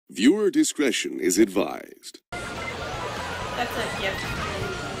Viewer discretion is advised. That's a gift.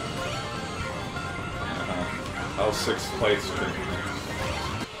 I'll 6th place.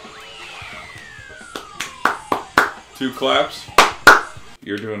 2 claps.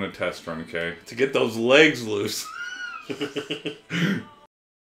 You're doing a test run, okay? To get those legs loose.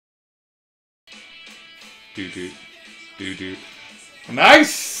 Doo-doo. Doo-doo.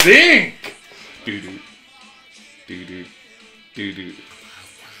 Nice sink! Doo-doo. Doo-doo. Doo-doo.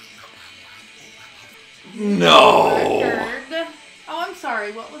 No! Record. Oh, I'm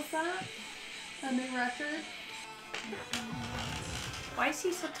sorry. What was that? A new record? Why is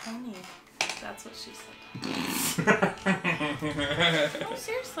he so tiny? That's what she said. Oh,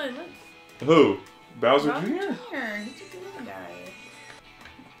 seriously, look. Who? Bowser Bowser Jr.? Jr. He's a good guy.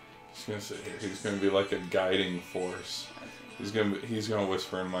 He's gonna sit here. He's gonna be like a guiding force. He's gonna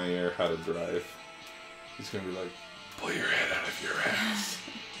whisper in my ear how to drive. He's gonna be like, pull your head out of your ass.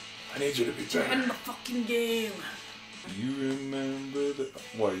 I need you to be better. Get in the fucking game. You remember the...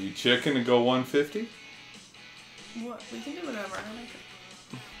 What, you chicken and go 150? What? We can do whatever. I don't know.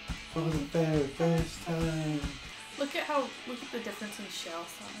 For the very first time. Look at the difference in shell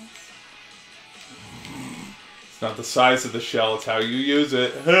size. It's not the size of the shell, it's how you use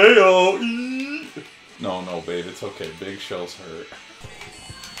it. Hey-o! No, babe, it's okay. Big shells hurt.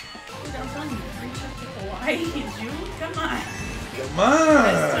 Dude, I'm telling you, free trip to Hawaii, June? Come on. Come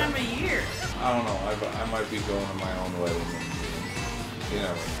on! This time of year. I don't know. I might be going to my own wedding in June. You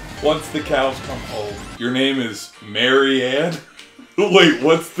know. Once the cows come home. Your name is Mary Ann? Wait,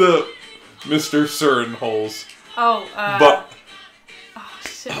 what's the Mr. Surenholz? Oh, oh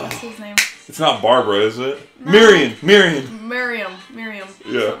shit, what's his name? It's not Barbara, is it? No. Miriam. Miriam.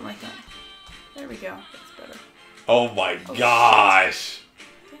 Yeah. Something like that. There we go. That's better. Oh my gosh.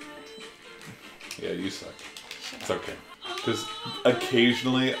 Damn it. Yeah, you suck. It's okay. Because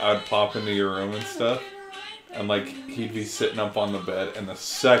occasionally I'd pop into your room and stuff, and like he'd be sitting up on the bed, and the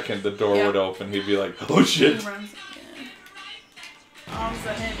second the door would open, he'd be like, "Oh shit!" He runs, Mom's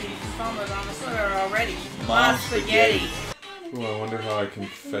the heavy stomach on the sweater already. Mom spaghetti. Ooh, I wonder how I can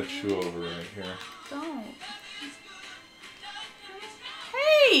fetch you over right here. Don't.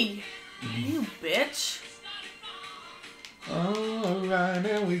 Hey! You bitch. Alright,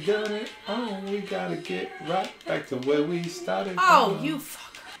 and we got it. Oh, we gotta get right back to where we started. Oh, you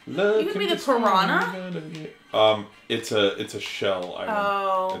fucker. You give me the piranha? It's a shell item.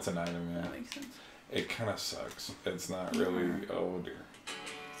 Oh. It's an item, yeah. That makes sense. It kind of sucks. It's not really. Oh dear.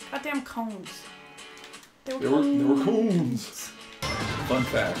 Goddamn cones. They were cones. Fun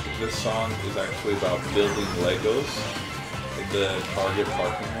fact: this song is actually about building Legos in the Target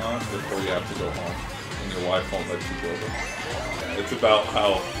parking lot before you have to go home, and your wife won't let you build them. It's about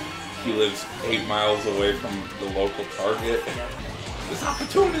how he lives 8 miles away from the local Target. This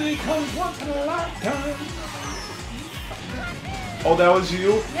opportunity comes once in a lifetime. Oh, that was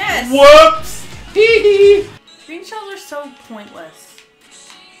you? Yes. Whoops. Hee hee. Green shells are so pointless.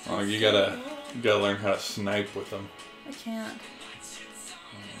 Oh, you gotta learn how to snipe with them. I can't.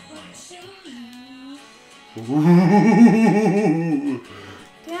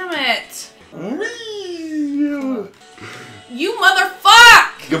 Damn it! You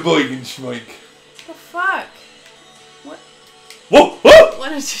motherfuck! Good boy, you schmoik. The fuck? What? Whoa! Whoa! What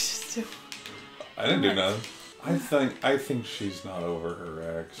did you just do? I didn't do nothing. I think she's not over her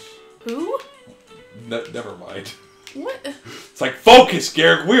ex. Who? Never mind. What? It's like, focus,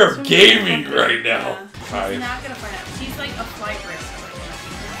 Garrick. We are gaming right now. Yeah. She's not gonna find out. She's like a flight risk right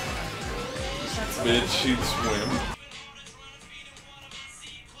now. Bitch, she'd swim.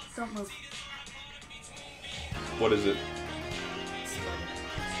 Don't move. What is it?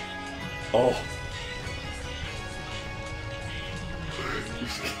 Oh.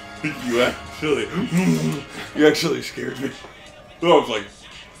 You actually scared me. I was like,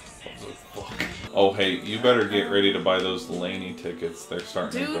 fuck. Oh, hey, you better get ready to buy those Laney tickets. They're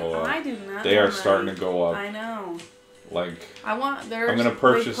starting to go up. I do not. They are starting to go up. I know. Like, I'm gonna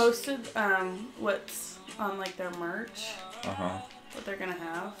purchase. They posted what's on like their merch. What they're gonna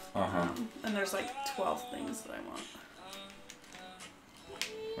have. And there's like 12 things that I want.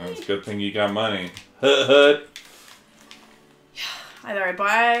 It's a good thing you got money. Hut. Either I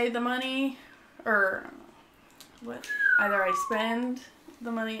buy the money, or what? Either I spend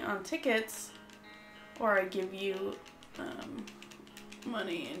the money on tickets, or I give you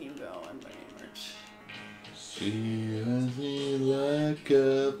money and you go and buy merch. She has me like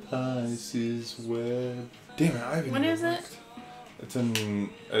a Pisces web. Damn it! I haven't. When is it? It's in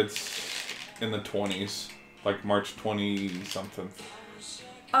the 20s, like March 20 something.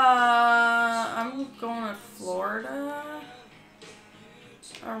 I'm going to Florida.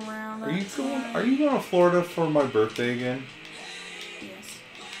 around. Are you going to Florida for my birthday again? Yes.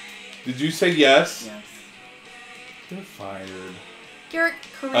 Did you say yes? Yes. You're fired. Garrett,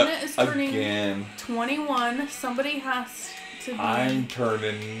 Karina is turning again. 21. Somebody has to be. I'm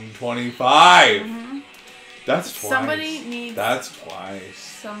turning 25. Mm-hmm. That's twice. That's twice.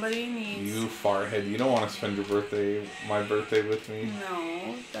 Somebody needs. You farthead. You don't want to spend my birthday with me?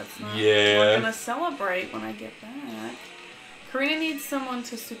 No, that's not. Yeah. We're going to celebrate when I get back. Karina needs someone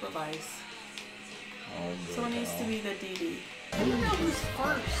to supervise. Oh, someone needs to be the DD. I don't know who's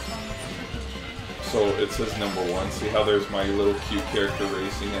first on the freaking. So it says number 1. See how there's my little cute character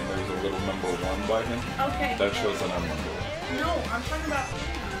racing and there's a little number 1 by him? Okay. That shows that I'm number 1. No, I'm talking about...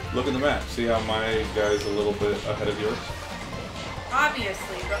 Look at the map. See how my guy's a little bit ahead of yours?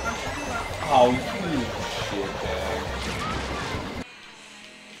 Obviously, but I'm talking about... Oh, you shitbag.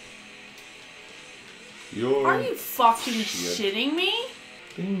 Are you fucking shitting me?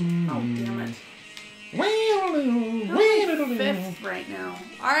 Oh, damn it. I'm 5th right now.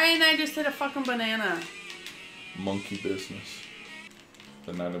 Alright, and I just hit a fucking banana. Monkey business.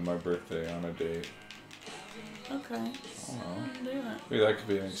 The night of my birthday on a date. Okay. Oh. Do that. Maybe that could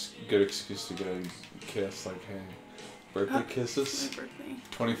be a good excuse to get a kiss. Like, hey, birthday kisses. My birthday.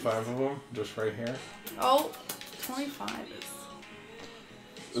 25 of them, just right here. Oh, 25 is...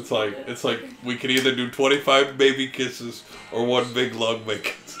 It's like we could either do 25 baby kisses or one big long big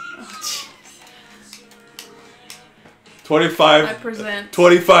kiss. Oh, jeez. 25. I present.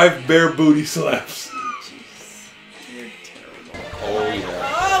 25 bare booty slaps. Oh, jeez. You're terrible. Oh yeah.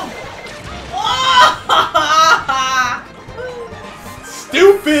 Oh!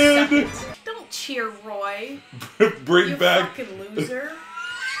 Stupid. Don't cheer, Roy. Bring you back. Fucking loser.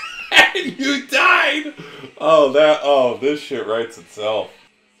 And you died. Oh this shit writes itself.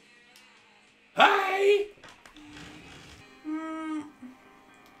 Hi.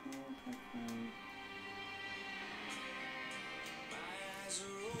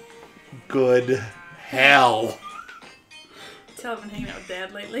 Good hell. Tell I've been hanging out with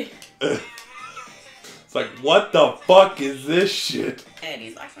Dad lately. It's like, what the fuck is this shit? And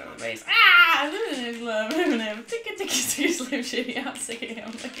he's like, from the base. Ah! Love him. Ticket, Slim Shady. I'm sick of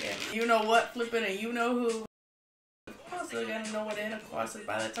him. You know what, flipping, and you know who. Also gonna know what in, of course,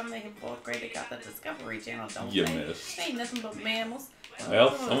 by the time they hit 4th grade, they got the Discovery Channel, don't You they? missed. They ain't nothing but mammals.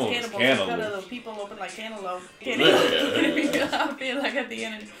 Well, some of those cantaloupes. The people open like cantaloupe. I feel like at the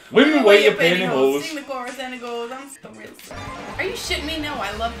end. Women wear your pantyhose. Sing the chorus and it goes, I'm so real sorry. Are you shitting me? No,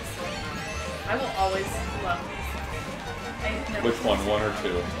 I love this song. I will always love this song. Which one? 1 or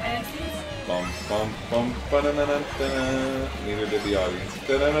 2? Bum bum bum ba-da-da-da-da. Neither did the audience.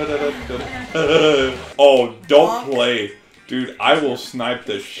 Da-da-da-da-da. Oh, don't play. Dude, I will snipe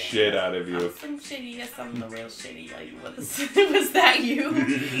the shit out of you. I'm some shitty, yes, I'm the real shitty. Was that you?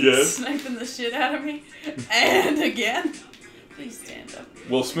 Yes. Sniping the shit out of me? And again? Please stand up.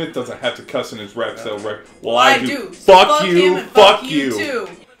 Will Smith doesn't have to cuss in his rap cell rap. Well, I do. Fuck you, fuck you. Too.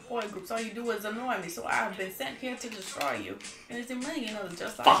 Boy groups, all you do is annoy me, so I have been sent here to destroy you. And there's a million others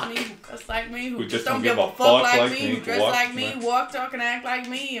just like me, who cuss like me, who just don't give a fuck like me, who dress like me, walk, talk, and act like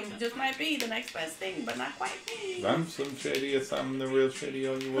me, and just might be the next best thing, but not quite me. I'm Slim Shady, yes, I'm the real Shady,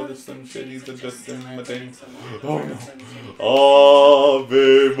 all you other Slim Shadys are just in my thing. Oh no. Oh,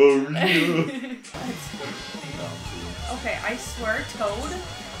 baby Maria. Okay, I swear, Toad.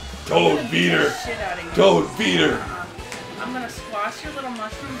 Toad beat her. Toad beat her. I'm gonna squash your little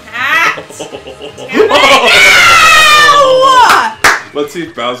mushroom hat. Let's see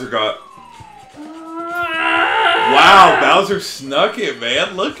if Bowser got. Wow, Bowser snuck it,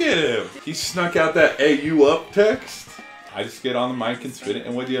 man. Look at him. He snuck out that "Hey, you up" text. I just get on the mic and spit it,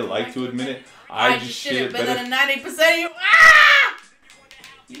 and whether you like to admit it, I just shit it better than 90% of you. Ah!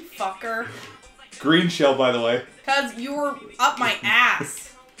 You fucker. Green shell, by the way. Cause you were up my ass.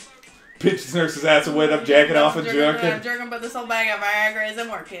 Pitch his nurse's ass and went up, jacking off and jerking. I'm jerking, but this whole bag of Viagra isn't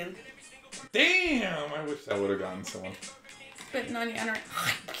working. Damn, I wish that would have gotten someone. Spitting on you under.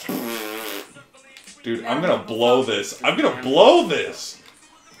 Dude, I'm gonna blow this. I'm gonna blow this.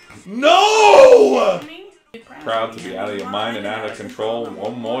 No! Proud to be out of your mind and out of control.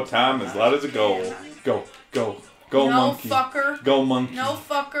 One more time, as loud as it goes. Go, go, go, monkey. No fucker. Go, monkey. No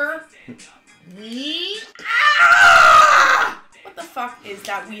fucker. Ah! What the fuck is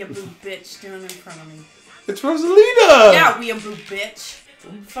that weeaboo bitch doing in front of me? It's Rosalina! Yeah, weeaboo bitch.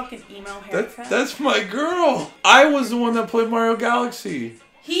 Fucking emo haircut. That's my girl. I was the one that played Mario Galaxy.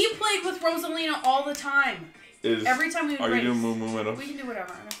 He played with Rosalina all the time. Every time we would race. Are you doing Moo Moo Meadows? We can do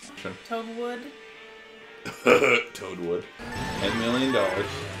whatever. Okay. Toadwood. Toadwood. $10 million.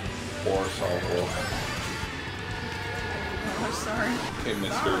 Or Salvo. I'm sorry. Hey,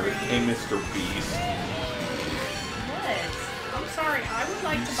 Mr. Sorry. Hey, Mr. Beast. What? I'm sorry. I would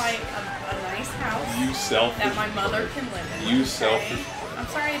like to buy a nice house. You selfish. That my mother can live in. You okay? selfish. I'm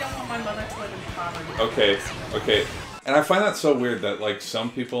sorry I don't want my mother to live in poverty. Okay, okay. And I find that so weird that, like, some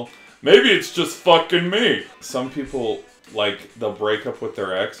people... Maybe it's just fucking me. Some people, like, they'll break up with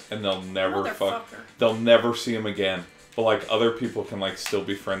their ex and they'll never fuck... They'll never see him again. But, like, other people can, like, still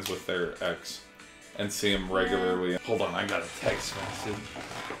be friends with their ex. And see him regularly. Yeah. Hold on, I got a text message.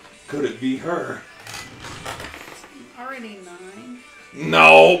 Could it be her? Already 9.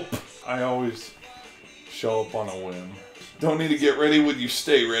 Nope! I always show up on a whim. Don't need to get ready when you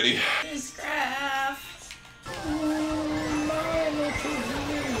stay ready. This graph.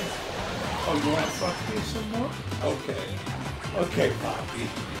 Oh, you want to fuck me some more? Okay. Okay, Poppy.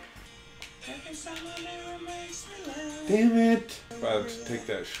 Damn it. About to take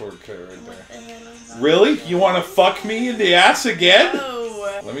that shortcut right there. Really? You want to fuck me in the ass again?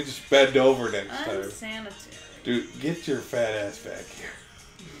 No. Let me just bend over next time. Unsanitary. Dude, get your fat ass back here.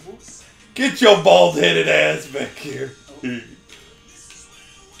 Get your bald-headed ass back here.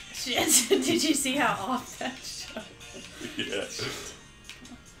 Shit, did you see how off that shot? Yeah.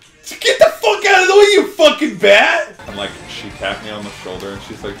 Get the fuck out of the way, you fucking bat! And like, she tapped me on the shoulder and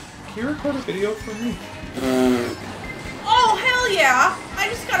she's like, can you record a video for me? Oh, hell yeah! I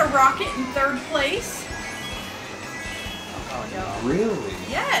just got a rocket in 3rd place. Oh, no. Really?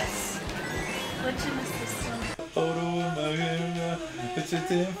 Yes! Glitch in the system. Photo of my it's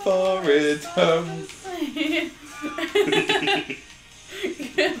just infrared.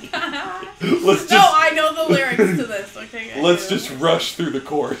 Let's just, no, I know the lyrics to this, okay? Let's just rush through the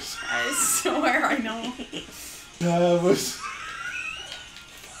chorus. I swear I know. I was...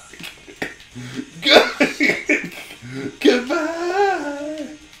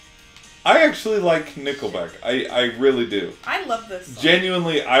 Goodbye! I actually like Nickelback. I really do. I love this song.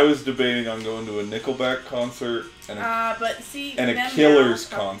 Genuinely, I was debating on going to a Nickelback concert and a, Killers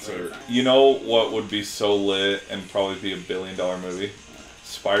concert. You know what would be so lit and probably be $1 billion movie?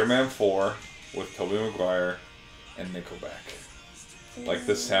 Spider-Man 4 with Tobey Maguire and Nickelback. Like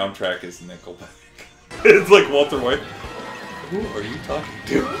the soundtrack is Nickelback. It's like Walter White. Who are you talking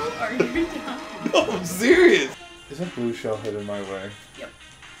to? Who are you talking to? No, I'm serious. Is that blue shell headed my way? Yep.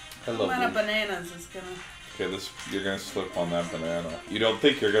 I love What amount of bananas is gonna... Okay, you're gonna slip on that banana. You don't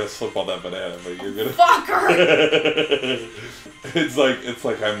think you're gonna slip on that banana, but you're gonna... Fucker! It's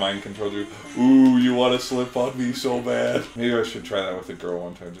like I mind controlled you. Ooh, you wanna slip on me so bad. Maybe I should try that with a girl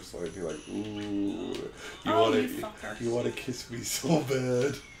one time, just like, be like, ooh, you wanna kiss me so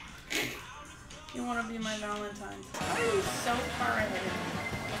bad. You wanna be my Valentine. Why are you so far ahead of me?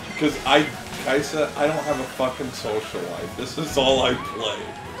 Because I said I don't have a fucking social life. This is all I play.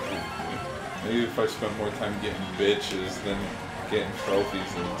 Maybe if I spent more time getting bitches than getting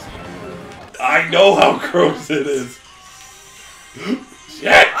trophies and stuff. I know how gross it is.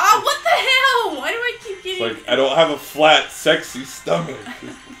 Shit! Oh, what the hell? Why do I keep getting... It's like, I don't have a flat, sexy stomach.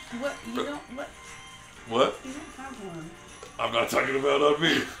 What? You don't... What? What? You don't have one. I'm not talking about on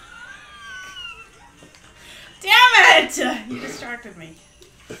me. Damn it! You distracted me.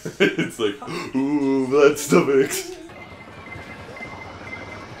 It's like, ooh, flat stomachs.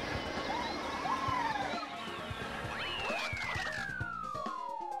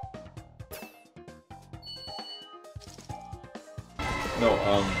 No,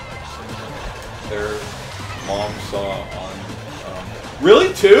 their mom saw on,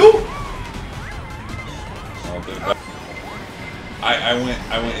 really, 2? Oh, I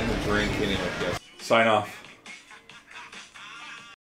went in the drink anyway, yes. Sign off.